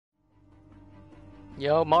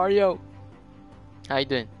Yo, Mario. How you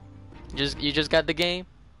doing? You just got the game?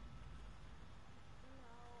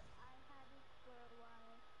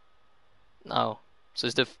 No. So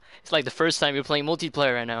it's like the first time you're playing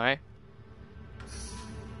multiplayer right now, right?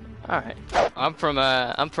 All right. I'm from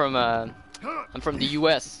the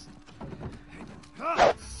US.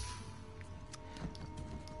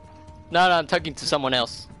 No, I'm talking to someone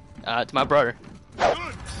else. To my brother.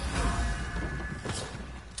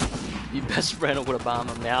 You best friend with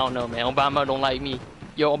Obama, man. I don't know, man. Obama don't like me.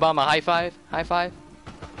 Yo, Obama, high five? High five?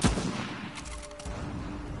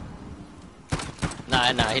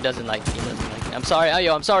 Nah, he doesn't like me. He doesn't like me. I'm sorry.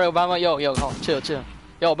 Yo, I'm sorry, Obama. Yo, oh, chill.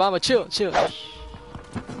 Yo, Obama, chill.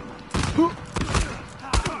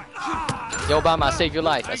 Yo, Obama, I saved your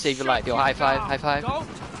life. Yo, high five. Don't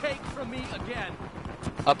take from me again.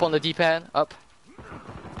 Up on the D-pad. Up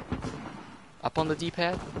on the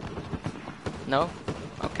D-pad. No.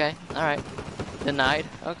 Okay. All right. Denied.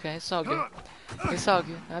 Okay, it's all good. It's all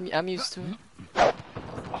good. I'm used to it. Oh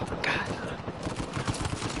God.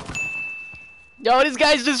 Yo, this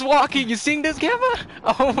guy's just walking. You seeing this, camera?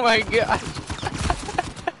 Oh my God.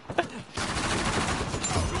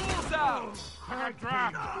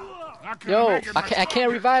 Yo, I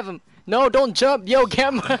can't revive him. No, don't jump. Yo,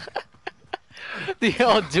 camera. They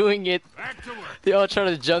all doing it. They all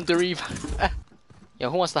trying to jump to revive.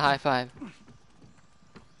 Yo, who wants the high five?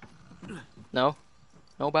 No?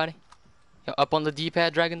 Nobody? Yo, up on the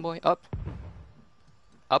D-pad, Dragon Boy. Up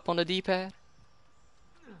on the D-pad.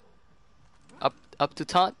 Up to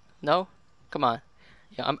taunt? No? Come on.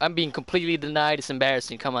 Yeah, I'm being completely denied. It's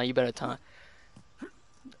embarrassing. Come on, you better taunt.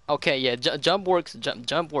 Okay, yeah, jump works.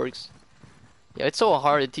 Jump works. Yeah, it's so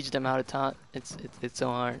hard to teach them how to taunt. It's so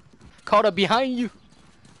hard. Caught up behind you.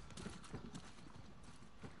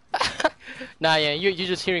 Nah, yeah, you're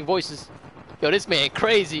just hearing voices. Yo, this man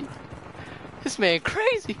crazy. This man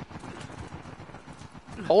crazy.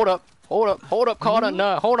 Hold up, Carter.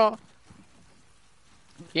 Nah, hold on.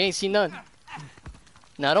 You ain't seen nothing.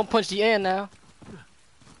 Now don't punch the air now.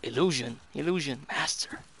 Illusion,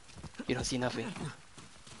 master. You don't see nothing.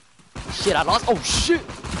 Shit, I lost. Oh shit.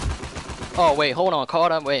 Oh wait, hold on,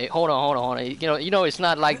 Carter. Wait, hold on. You know it's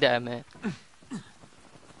not like that, man.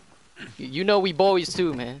 You know we boys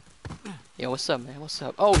too, man. Yo, what's up, man? What's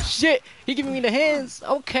up? Oh shit, he giving me the hands.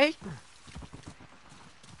 Okay.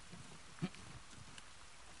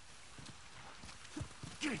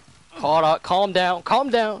 Hold up, calm down.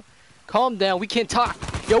 We can't talk.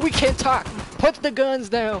 Yo, we can't talk. Put the guns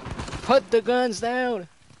down.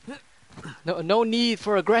 No need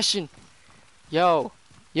for aggression. Yo,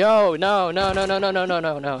 no.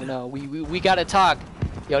 We gotta talk.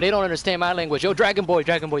 Yo, they don't understand my language. Yo, Dragon Boy,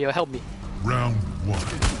 yo, help me. Round 1,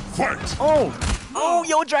 fight. Oh,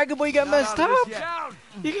 yo, Dragon Boy, you got messed up.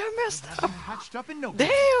 You got messed up. Hatched up in no.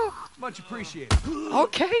 Damn. Much appreciated.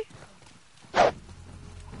 Okay.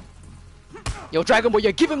 Yo, Dragon Boy,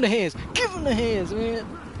 yeah, give him the hands, man.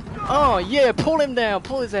 Oh yeah, pull him down,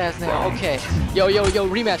 pull his ass down. Okay. Yo,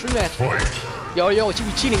 rematch. Yo, we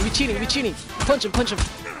cheating. Punch him.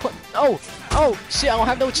 Oh, shit, I don't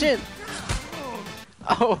have no chin.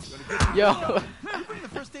 Oh, yo. Bring the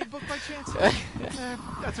first aid book by chance.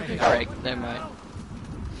 That's okay. Greg, never mind.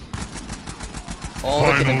 Oh,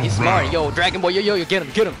 look at him, he's smart. Yo, Dragon Boy, yo, get him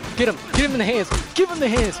in the hands. Give him the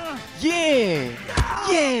hands. Yeah,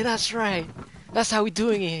 that's right. That's how we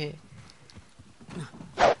doing it here.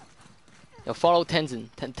 Yo, follow Tenzin.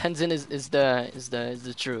 Tenzin is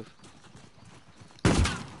the truth.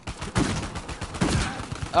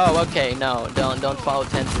 Oh, okay, no, don't follow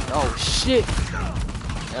Tenzin. Oh shit.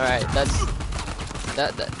 All right, that's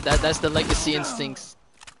the legacy instincts.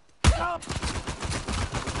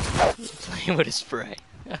 Playing with his spray.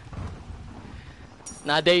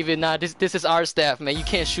 Nah, David, nah, this is our staff, man. You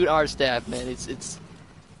can't shoot our staff, man. It's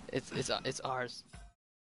ours.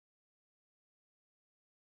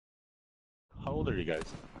 How old are you guys?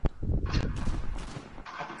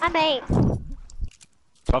 I'm 8.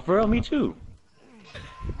 Oh, for real? Me too.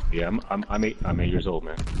 Yeah, I'm 8 years old,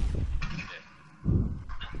 man.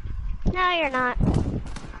 No, you're not.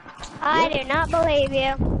 I do not believe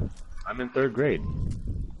you. I'm in 3rd grade.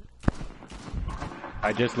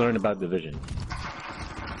 I just learned about division.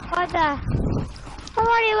 What are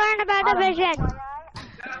you learning about division?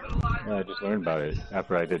 Yeah, I just learned about it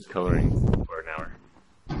after I did coloring for an hour.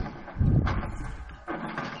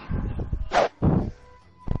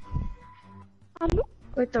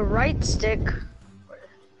 With the right stick.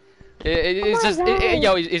 It's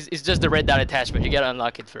just the red dot attachment. You gotta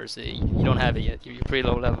unlock it first. You don't have it yet. You're pretty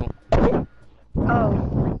low level.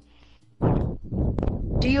 Oh.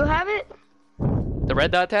 Do you have it? The red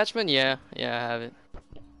dot attachment? Yeah, I have it.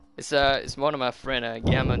 It's one of my friend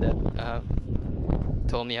Gamma that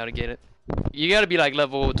told me how to get it. You gotta be like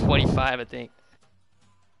level 25, I think.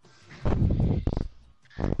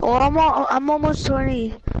 Well, I'm almost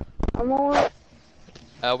 20. I'm almost.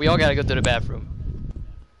 We all gotta go to the bathroom.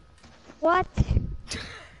 What?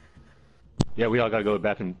 Yeah, we all gotta go to the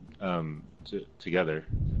bathroom together.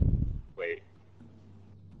 Wait.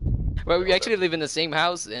 Well, we actually live in the same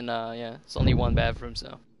house, and yeah, it's only one bathroom,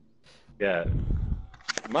 so. Yeah.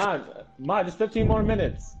 Mod, just 15 more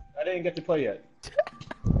minutes. I didn't get to play yet.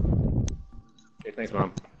 Okay, thanks,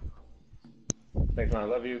 Mom. Thanks, Mom. I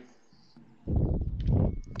love you.